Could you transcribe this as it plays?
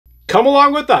Come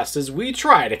along with us as we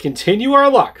try to continue our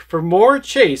luck for more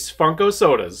Chase Funko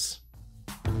sodas.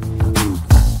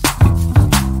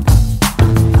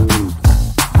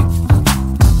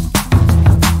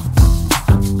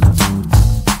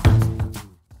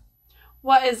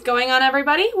 What is going on,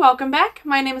 everybody? Welcome back.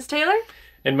 My name is Taylor.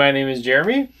 And my name is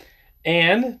Jeremy.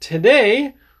 And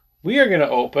today we are going to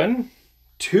open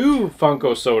 2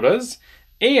 Funko sodas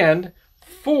and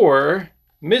 4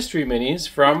 mystery minis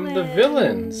from the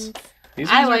villains.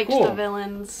 I liked cool. The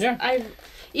villains. Yeah.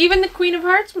 Even the Queen of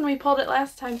Hearts, when we pulled it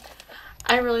last time,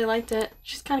 I really liked it.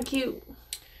 She's kind of cute.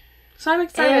 So I'm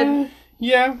excited.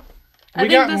 Yeah. I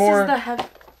think this is the heavy.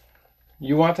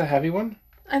 You want the heavy one?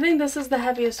 I think this is the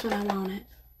heaviest one. I want it.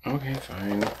 Okay,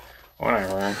 fine.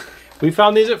 Whatever. We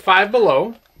found these at Five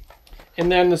Below.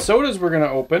 And then the sodas we're going to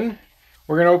open.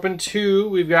 We're going to open 2.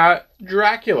 We've got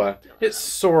Dracula. It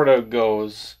sort of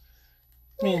goes...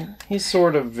 I mean, he's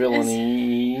sort of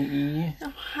villainy.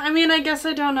 I mean, I guess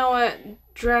I don't know what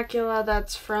Dracula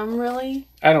that's from, really.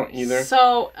 I don't either.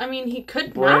 So, I mean, he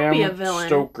could not be a villain.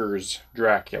 Stoker's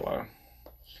Dracula.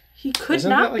 He could Isn't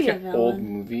not that like be a an villain. old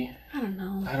movie? I don't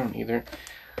know. I don't either.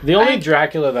 The only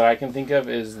Dracula that I can think of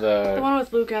is the one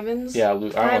with Luke Evans. Yeah,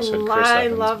 Luke. I almost said Chris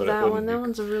Evans, love but that one. That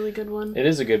one's a really good one. It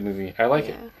is a good movie. I like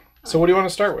it. So, what do you want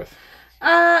to start with?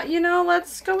 You know,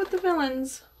 let's go with the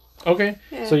villains. Okay.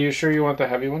 Yeah. So, you sure you want the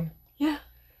heavy one? Yeah.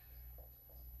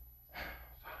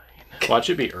 Fine. Watch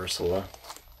it be Ursula.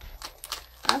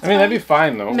 That's that'd be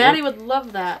fine, though. Maddie would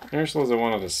love that. Ursula's a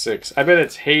 1 out of 6. I bet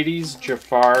it's Hades,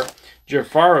 Jafar.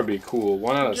 Jafar would be cool.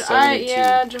 1 out of 72.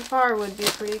 Yeah, Jafar would be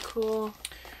pretty cool.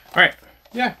 Alright.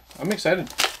 Yeah, I'm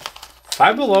excited.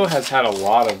 Five Below has had a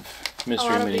lot of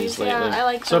mystery minis lately. Yeah, I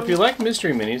like so them. if you like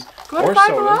mystery minis go or to Five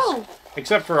sodas, Below.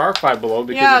 Except for our Five Below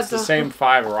because it's the same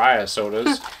 5 Raya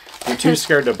sodas. You're too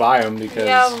scared to buy them because...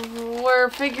 Yeah, we're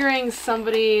figuring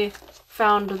somebody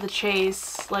found the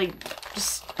chase, like,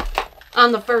 just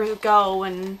on the first go,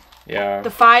 and yeah,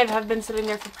 the 5 have been sitting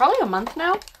there for probably a month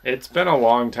now. It's been a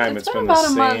long time. It's been the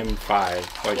same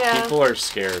 5. Like, people are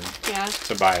scared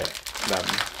to buy them.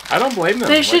 I don't blame them.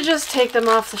 They should just take them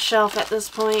off the shelf at this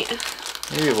point.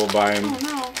 Maybe we'll buy them. Oh,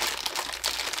 no.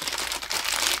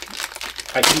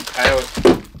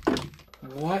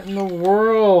 What in the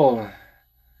world?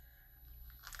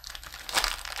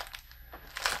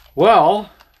 Well,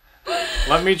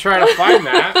 let me try to find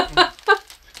that.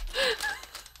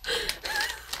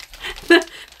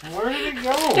 Where did it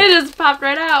go? It just popped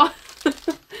right out.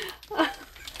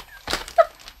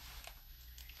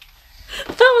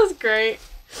 That was great.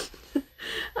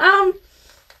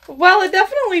 Well, it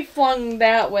definitely flung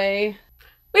that way.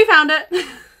 We found it.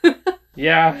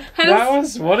 Yeah, that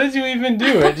was... What did you even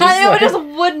do? It just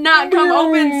would not come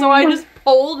open, so I just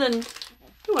pulled and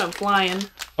it went flying.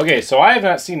 Okay, so I have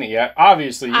not seen it yet.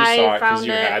 Obviously, you saw it because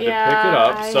you had to pick it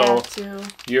up.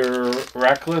 Your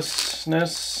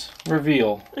recklessness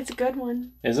reveal. It's a good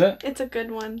one. Is it? It's a good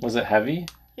one. Was it heavy?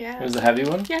 Yeah. It was a heavy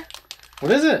one? Yeah.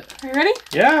 What is it? Are you ready?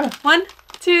 Yeah. 1,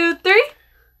 2, 3.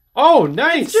 Oh,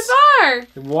 nice! It's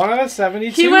Jafar! 1 out of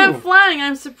 72. He went flying.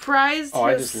 I'm surprised. Oh,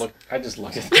 I just look at this.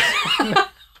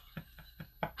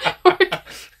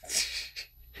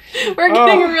 We're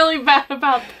getting really bad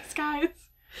about this, guys.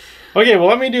 Okay, well,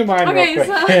 let me do mine real quick.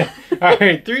 So... All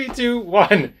right, 3, 2,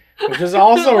 1. Which is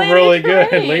also really good.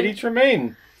 Lady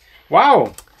Tremaine.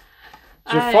 Wow.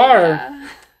 Jafar.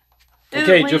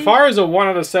 Okay, Jafar is a 1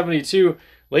 out of 72.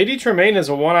 Lady Tremaine is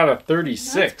a 1 out of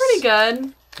 36. That's pretty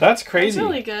good. That's crazy. That's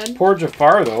really good. Poor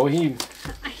Jafar, though. What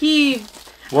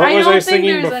was I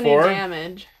singing before? Any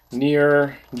damage.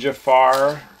 Near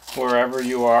Jafar, wherever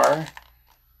you are.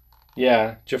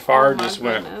 Yeah, Jafar just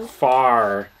went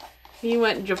far. He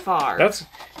went Jafar.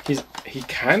 He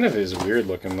kind of is weird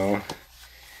looking though.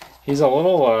 He's a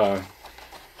little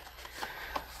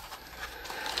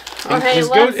okay,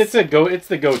 it's the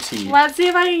goatee. Let's see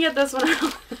if I can get this one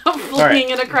out without flinging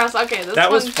it across. Okay,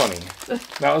 that was funny.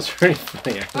 That was pretty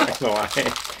funny. I'm not gonna lie.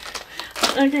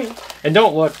 Okay. And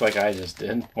don't look like I just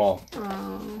did. Well.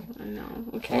 Oh, I know.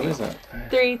 Okay. What is that?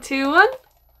 3, 2, 1.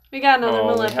 We got another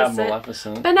Maleficent. We have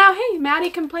Maleficent. But now, hey, Maddie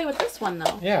can play with this one,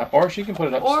 though. Yeah, or she can put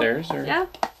it upstairs. Yeah.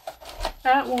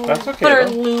 That won't That's okay, put her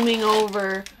looming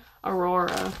over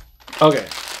Aurora. Okay.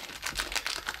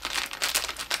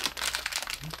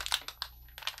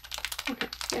 Okay,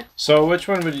 yeah. So which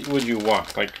one would you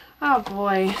want? Like, oh,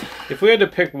 boy. If we had to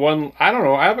pick one, I don't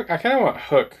know. I kind of want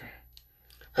Hook.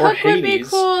 Or Hook Hades. Would be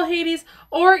cool, Hades.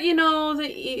 Or, you know,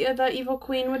 the Evil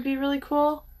Queen would be really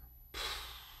cool.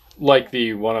 Like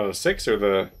the 1 out of 6 or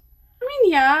the... I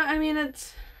mean, yeah. I mean,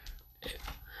 it's...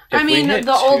 I mean,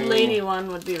 the old lady one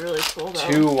would be really cool,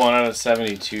 though. 2 1 out of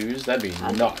 72s. That'd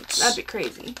be nuts. That'd be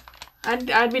crazy.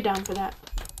 I'd be down for that.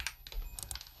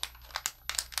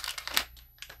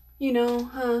 You know,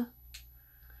 huh?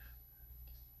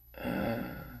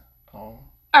 Oh.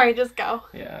 Alright, just go.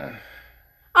 Yeah.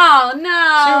 Oh,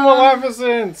 no! 2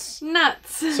 Maleficents!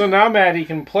 Nuts. So now Maddie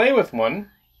can play with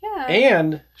one. Yeah.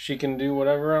 And she can do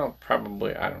whatever else.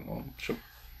 Probably, I don't know.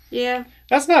 Yeah.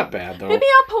 That's not bad, though. Maybe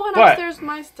I'll put one upstairs with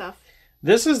my stuff.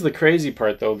 This is the crazy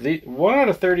part, though. 1 out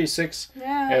of 36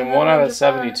 and 1 out of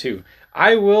 72.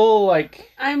 I will,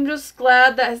 like... I'm just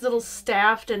glad that his little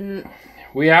staff didn't...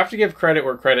 We have to give credit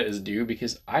where credit is due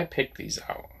because I picked these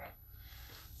out.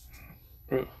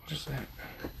 Ooh, just that.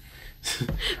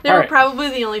 There were probably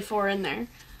the only 4 in there.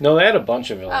 No, they had a bunch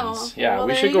of villains. Oh, okay. Yeah, well,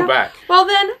 we should go back. Well,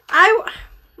 then,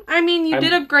 I mean, you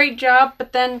did a great job,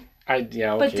 but then...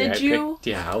 Yeah, okay. But did you?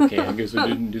 Yeah, okay. I guess I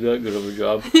didn't do that good of a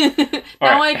job.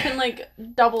 Now right. I can, like,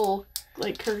 double,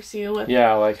 like, curse you with...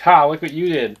 Yeah, like, ha, look what you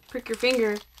did. Prick your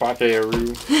finger.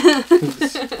 Batearu.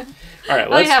 Alright,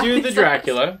 let's do the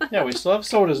Dracula. Yeah, we still have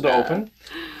sodas to open.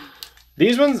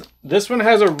 These ones, this one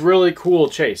has a really cool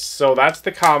chase. So that's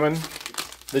the common.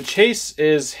 The chase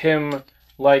is him,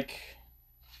 like,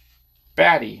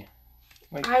 batty.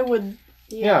 Like, I would...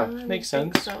 Yeah, makes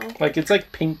sense. So. Like, it's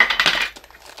like pink.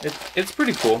 It's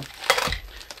pretty cool.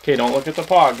 Okay, don't look at the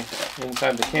pog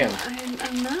inside the can.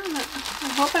 I'm not. I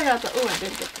hope I got the... Oh, I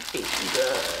did get the feet.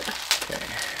 Good. Okay.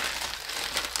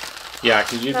 Yeah,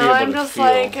 because you'd be able to feel... I'm just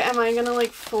like, am I going to,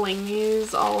 like, fling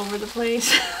these all over the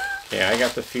place? Yeah, I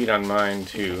got the feet on mine,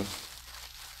 too.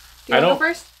 Do you want to go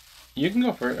first? You can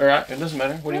go first. Or, it doesn't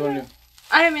matter. What do you want to do?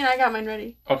 I mean, I got mine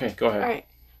ready. Okay, go ahead. All right.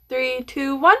 3,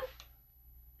 2, 1.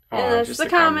 And that's the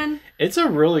common. It's a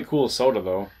really cool soda,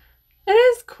 though. It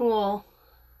is cool.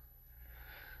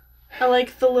 I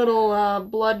like the little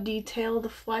blood detail, the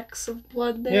flecks of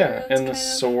blood there. Yeah, and the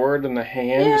sword and the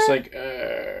hand. Yeah. Just like...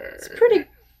 It's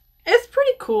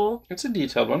pretty cool. It's a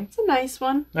detailed one. It's a nice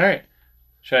one. All right.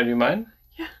 Should I do mine?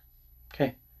 Yeah.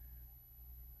 Okay.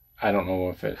 I don't know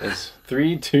if it is.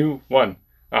 3, 2, 1.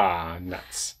 Ah,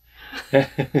 nuts.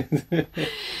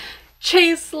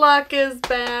 Chase luck is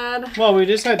bad. Well, we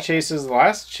just had Chase's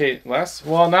last,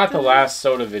 well, not the last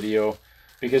soda video,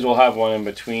 because we'll have one in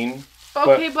between.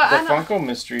 Okay, but the Funko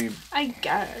Mystery. I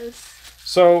guess.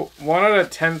 So 1 out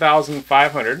of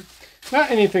 10,500.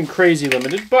 Not anything crazy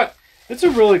limited, but it's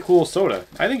a really cool soda.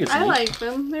 I think it's. I like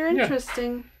them. They're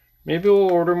interesting. Yeah. Maybe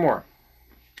we'll order more.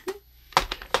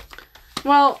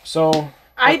 Well. So.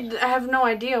 I have no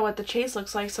idea what the chase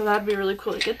looks like, so that'd be really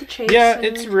cool to get the chase. Yeah,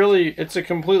 it's a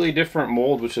completely different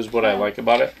mold, which is what I like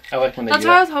about it. I like when they do that. That's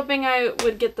why I was hoping I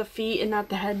would get the feet and not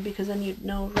the head, because then you'd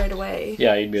know right away.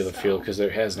 Yeah, you'd be able to feel, because there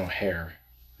has no hair.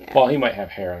 Yeah. Well, he might have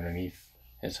hair underneath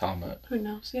his helmet. Who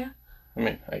knows, yeah. I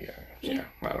mean, I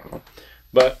don't know.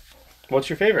 But, what's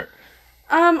your favorite?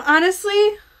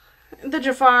 Honestly, the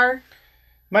Jafar.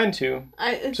 Mine too.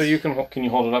 So you can you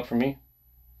hold it up for me?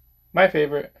 My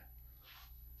favorite.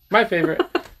 My favorite.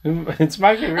 It's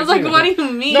my favorite. I was like, what do you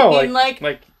mean? No, like,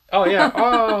 oh yeah,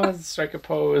 oh, strike a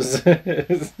pose.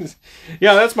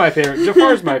 Yeah, that's my favorite.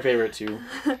 Jafar's my favorite too.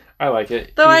 I like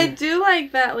it. Though I do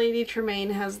like that Lady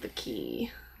Tremaine has the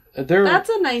key. That's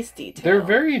a nice detail. They're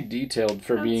very detailed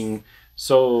for being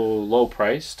so low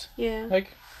priced. Yeah. Like,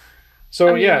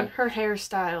 so yeah. Her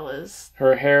hairstyle is.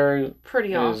 Her hair.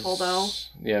 Pretty awful though.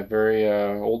 Yeah, very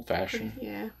old fashioned.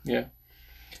 Yeah. Yeah.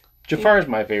 Jafar's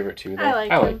my favorite too, though. I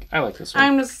like this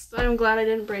one. I'm glad I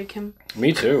didn't break him.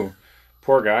 Me too.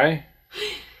 Poor guy.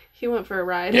 He went for a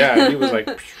ride. Yeah, he was like...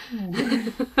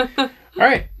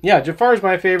 Alright, yeah, Jafar's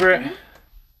my favorite. Mm-hmm.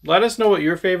 Let us know what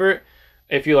your favorite.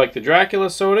 If you like the Dracula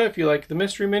soda, if you like the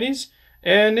Mystery Minis,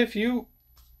 and if you...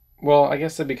 Well, I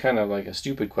guess that'd be kind of like a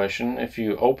stupid question if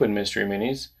you open Mystery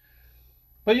Minis.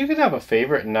 But you could have a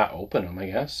favorite and not open them, I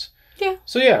guess. Yeah.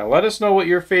 So yeah, let us know what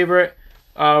your favorite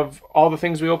of all the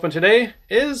things we opened today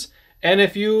is, and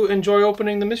if you enjoy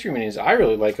opening the Mystery Minis. I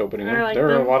really like opening them.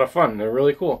 They're a lot of fun. They're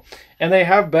really cool. And they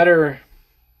have better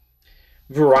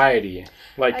variety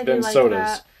than sodas.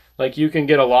 That. Like, you can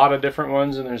get a lot of different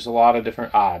ones, and there's a lot of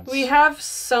different odds. We have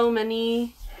so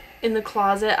many in the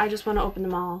closet. I just want to open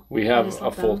them all. We have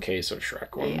a full case of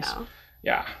Shrek ones.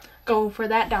 Yeah. Going for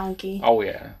that donkey. Oh,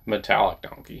 yeah. Metallic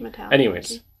donkey. Anyways.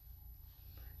 Donkey.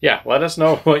 Yeah, let us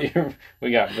know what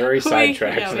we got very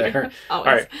sidetracked there. All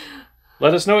right.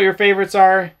 Let us know what your favorites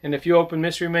are, and if you open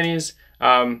Mystery Minis,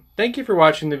 thank you for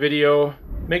watching the video.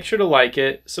 Make sure to like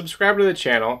it, subscribe to the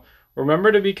channel,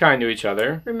 remember to be kind to each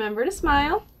other. Remember to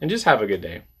smile. And just have a good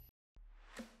day.